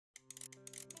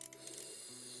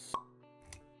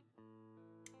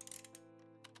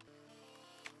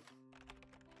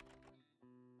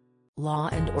Law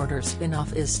and Order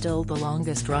spin-off is still the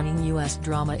longest-running U.S.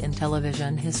 drama in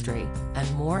television history,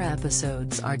 and more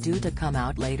episodes are due to come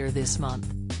out later this month.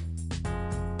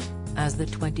 As the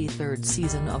 23rd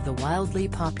season of the wildly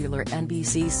popular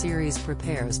NBC series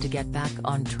prepares to get back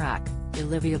on track,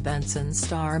 Olivia Benson's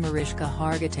star Mariska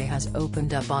Hargitay has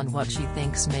opened up on what she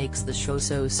thinks makes the show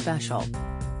so special.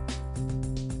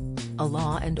 A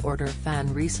Law and Order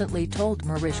fan recently told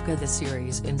Mariska the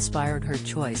series inspired her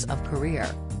choice of career.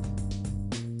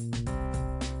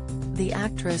 The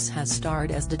actress has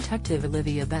starred as Detective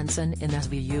Olivia Benson in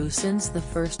SVU since the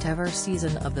first ever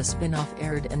season of the spin-off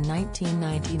aired in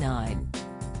 1999.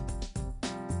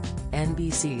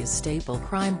 NBC's staple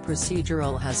crime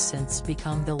procedural has since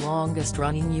become the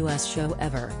longest-running U.S. show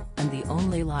ever, and the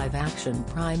only live-action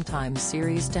primetime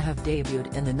series to have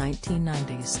debuted in the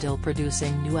 1990s, still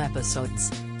producing new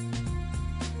episodes.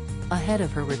 Ahead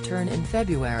of her return in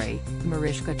February,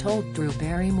 Mariska told Drew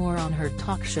Barrymore on her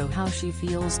talk show how she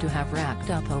feels to have racked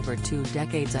up over 2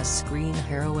 decades as screen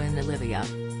heroine Olivia.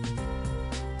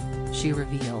 She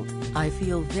revealed, "I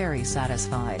feel very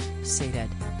satisfied," stated,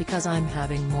 "because I'm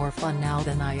having more fun now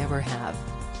than I ever have.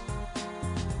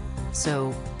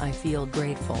 So, I feel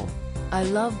grateful. I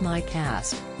love my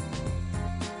cast.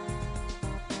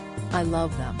 I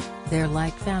love them, they're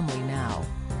like family now."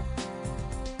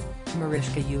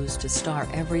 Mariska used to star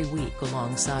every week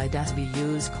alongside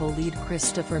SVU's co-lead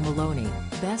Christopher Maloney,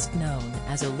 best known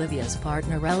as Olivia's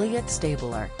partner Elliot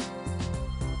Stabler.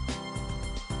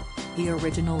 He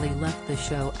originally left the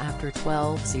show after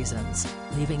 12 seasons,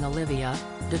 leaving Olivia,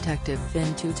 Detective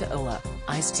Finn Tutuola,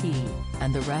 Ice-T,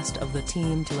 and the rest of the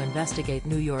team to investigate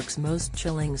New York's most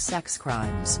chilling sex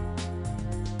crimes.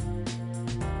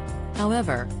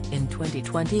 However, in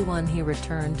 2021 he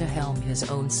returned to helm his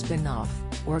own spin-off,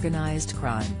 Organized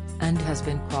Crime, and has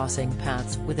been crossing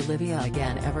paths with Olivia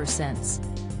again ever since.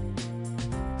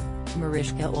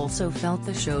 Mariska also felt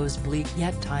the show's bleak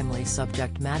yet timely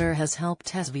subject matter has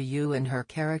helped SVU and her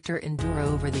character endure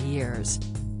over the years.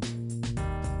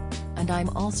 "And I'm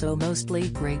also mostly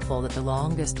grateful that the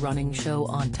longest-running show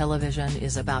on television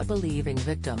is about believing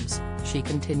victims," she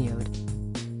continued.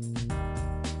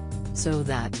 "So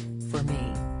that, for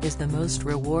me, is the most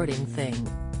rewarding thing."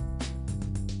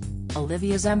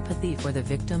 Olivia's empathy for the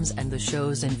victims and the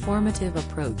show's informative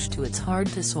approach to its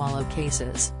hard-to-swallow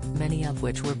cases, many of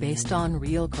which were based on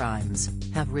real crimes,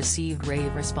 have received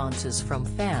rave responses from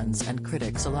fans and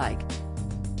critics alike.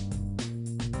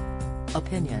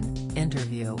 Opinion,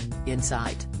 interview,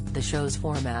 insight: the show's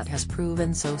format has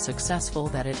proven so successful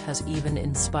that it has even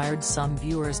inspired some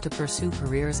viewers to pursue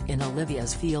careers in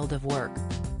Olivia's field of work.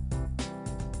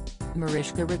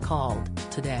 Mariska recalled,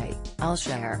 "Today, I'll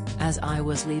share, as I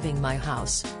was leaving my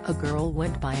house, a girl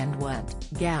went by and went,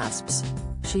 gasps.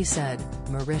 She said,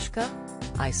 'Mariska?'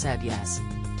 I said yes.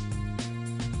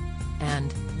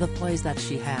 And, the poise that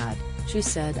she had, she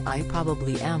said, 'I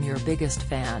probably am your biggest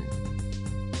fan.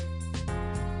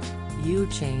 You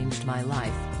changed my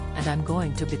life, and I'm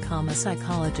going to become a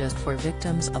psychologist for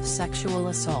victims of sexual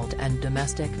assault and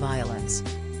domestic violence.'"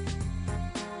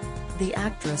 The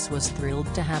actress was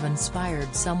thrilled to have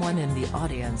inspired someone in the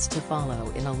audience to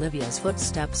follow in Olivia's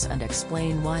footsteps and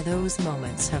explain why those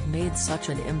moments have made such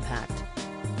an impact.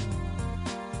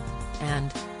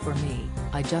 "And, for me,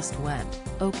 I just went,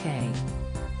 okay.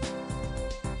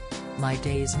 My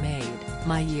days made,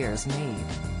 my years made.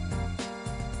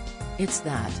 It's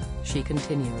that," she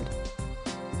continued.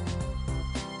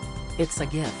 "It's a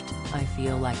gift. I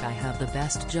feel like I have the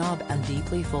best job and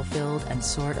deeply fulfilled and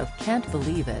sort of can't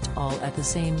believe it all at the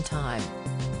same time.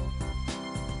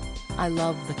 I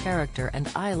love the character and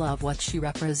I love what she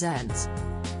represents.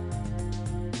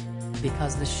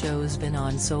 Because the show's been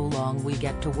on so long, we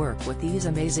get to work with these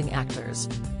amazing actors.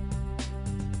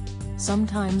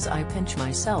 Sometimes I pinch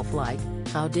myself like,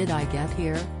 how did I get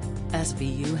here?"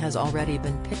 SVU has already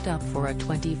been picked up for a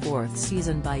 24th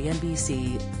season by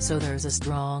NBC, so there's a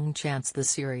strong chance the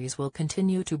series will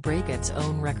continue to break its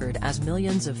own record as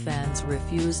millions of fans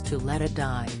refuse to let it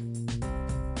die.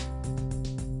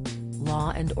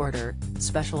 Law and Order,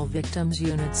 Special Victims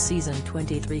Unit Season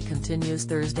 23 continues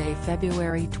Thursday,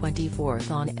 February 24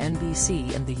 on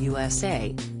NBC in the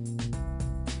USA.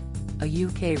 A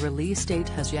UK release date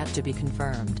has yet to be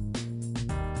confirmed.